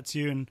to chat to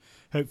you, and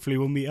hopefully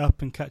we'll meet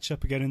up and catch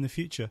up again in the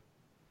future.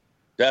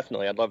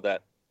 Definitely. I'd love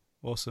that.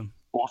 Awesome.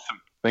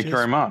 Thank you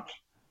very much.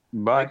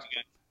 Bye.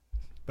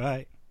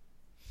 Bye.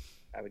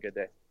 Have a good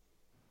day.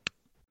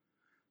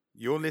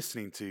 You're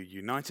listening to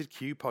United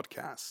Q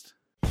Podcast.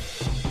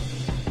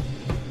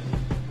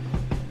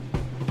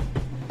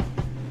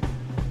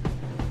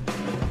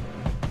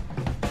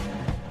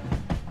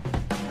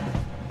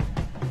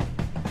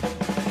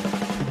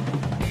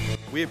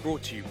 We are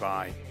brought to you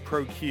by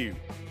ProQ,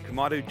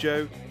 Kamado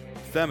Joe,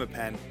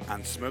 Thermapen,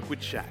 and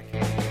Smokewood Shack.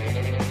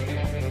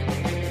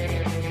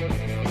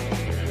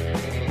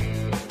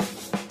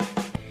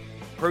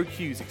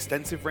 ProQ's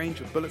extensive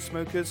range of bullet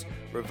smokers,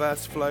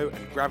 reverse flow,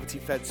 and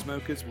gravity-fed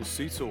smokers will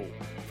suit all,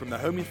 from the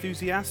home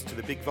enthusiast to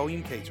the big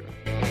volume caterer.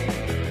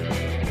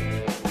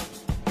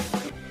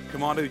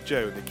 Kamado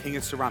Joe, the king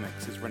of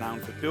ceramics, is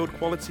renowned for build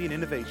quality and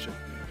innovation.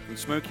 From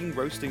smoking,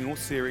 roasting, or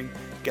searing,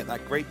 get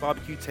that great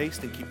barbecue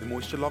taste and keep the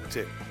moisture locked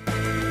in.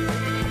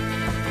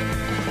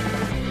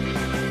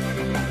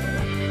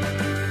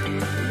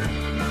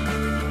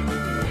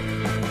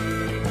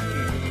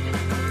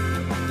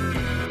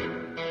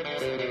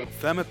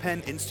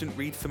 Thermapen instant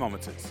read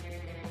thermometers.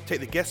 Take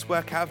the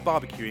guesswork out of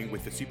barbecuing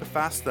with the super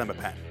fast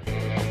Thermapen.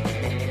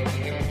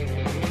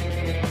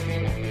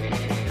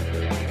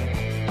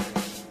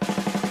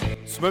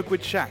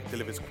 Smokewood Shack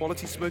delivers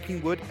quality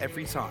smoking wood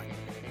every time.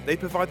 They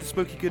provide the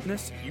smoky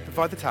goodness, you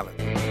provide the talent.